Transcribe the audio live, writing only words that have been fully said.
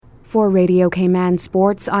For Radio Cayman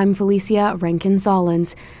Sports, I'm Felicia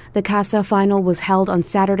Rankin-Solins. The CASA final was held on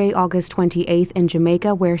Saturday, August 28th in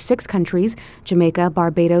Jamaica, where 6 countries, Jamaica,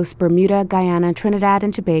 Barbados, Bermuda, Guyana, Trinidad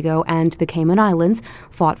and Tobago, and the Cayman Islands,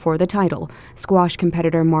 fought for the title. Squash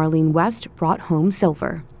competitor Marlene West brought home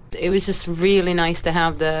silver. It was just really nice to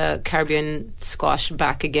have the Caribbean squash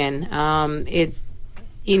back again.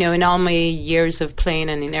 In all my years of playing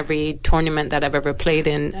and in every tournament that I've ever played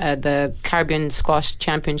in, the Caribbean Squash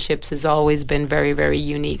Championships has always been very, very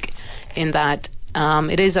unique in that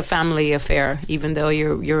it is a family affair, even though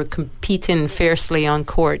you're competing fiercely on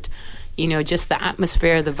court. Just the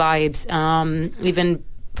atmosphere, the vibes, even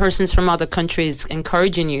persons from other countries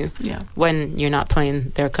encouraging you when you're not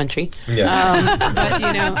playing their country.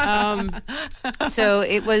 So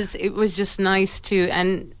it was just nice to,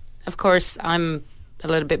 and of course I'm a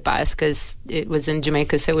little bit biased because it was in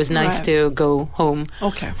Jamaica, so it was nice to go home,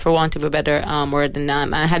 for want of a better word than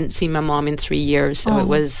that. I hadn't seen my mom in 3 years, so it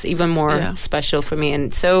was even more special for me.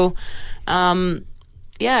 And so,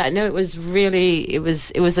 it was really, it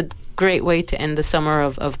was a great way to end the summer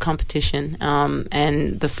of competition.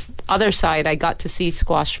 And the other side, I got to see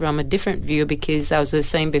squash from a different view because, as I was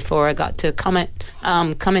saying before, I got to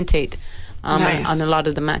commentate on a lot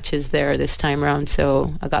of the matches there this time around,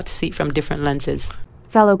 so I got to see it from different lenses.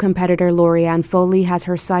 Fellow competitor Lorianne Foley has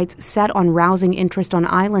her sights set on rousing interest on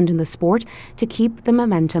island in the sport to keep the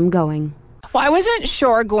momentum going. Well, I wasn't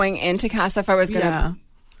sure going into CASA if I was going to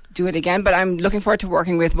do it again, but I'm looking forward to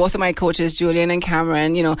working with both of my coaches, Julian and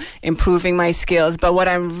Cameron, improving my skills. But what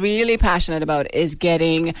I'm really passionate about is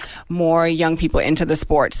getting more young people into the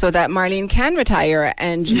sport so that Marlene can retire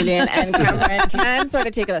and Julian and Cameron can sort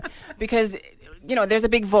of take because there's a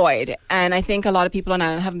big void, and I think a lot of people on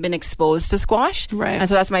island haven't been exposed to squash, and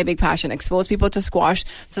so that's my big passion: expose people to squash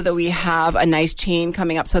so that we have a nice chain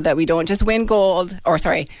coming up, so that we don't just win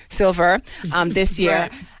silver this year.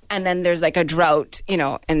 And then there's like a drought,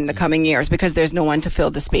 in the coming years because there's no one to fill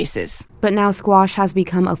the spaces. But now squash has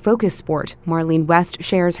become a focus sport. Marlene West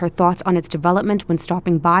shares her thoughts on its development when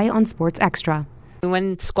stopping by on Sports Extra.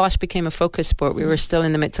 When squash became a focus sport, we were still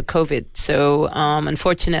in the midst of COVID. So,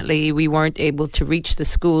 unfortunately, we weren't able to reach the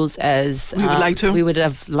schools as we would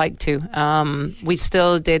have liked to. We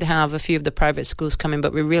still did have a few of the private schools coming,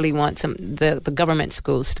 but we really want the government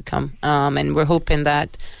schools to come. And we're hoping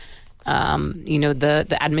that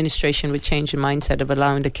the administration would change the mindset of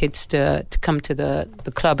allowing the kids to come to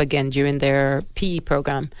the club again during their PE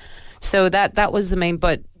program. So that was the main.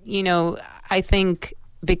 But I think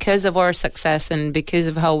because of our success and because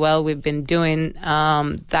of how well we've been doing,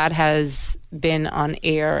 that has been on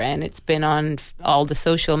air and it's been on all the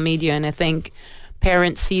social media. And I think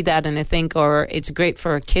parents see that, and I think, or it's great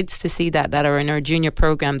for our kids to see that are in our junior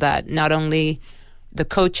program, that not only the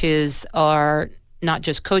coaches are not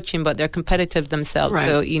just coaching, but they're competitive themselves. Right.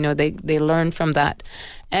 So, they learn from that.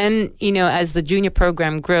 And, as the junior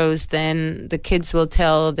program grows, then the kids will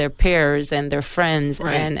tell their peers and their friends.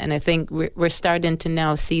 Right. And I think we're starting to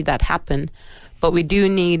now see that happen. But we do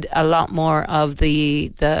need a lot more of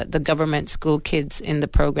the government school kids in the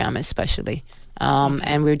program, especially.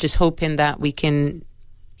 And we're just hoping that we can,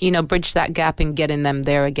 bridge that gap in getting them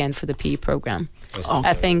there again for the PE program.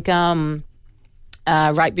 I think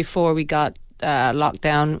right before we got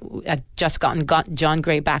lockdown, I'd just got John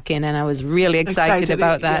Gray back in, and I was really excited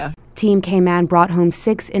about that. Yeah. Team Cayman brought home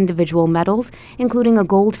 6 individual medals, including a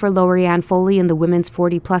gold for Lorianne Foley in the women's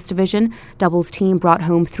 40-plus division. Doubles team brought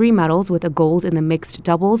home 3 medals, with a gold in the mixed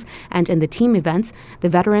doubles, and in the team events, the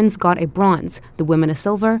veterans got a bronze, the women a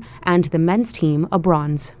silver, and the men's team a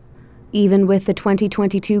bronze. Even with the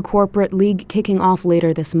 2022 Corporate League kicking off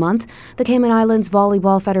later this month, the Cayman Islands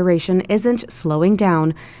Volleyball Federation isn't slowing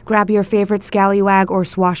down. Grab your favorite scallywag or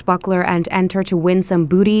swashbuckler and enter to win some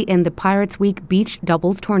booty in the Pirates Week Beach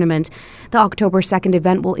Doubles Tournament. The October 2nd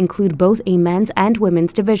event will include both a men's and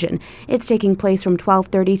women's division. It's taking place from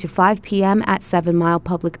 12:30 to 5 p.m. at 7 Mile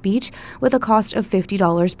Public Beach with a cost of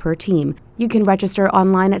 $50 per team. You can register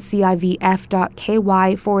online at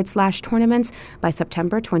civf.ky/tournaments by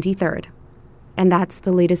September 23rd. And that's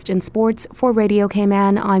the latest in sports. For Radio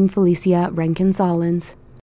Cayman, I'm Felicia Rankin-Solins.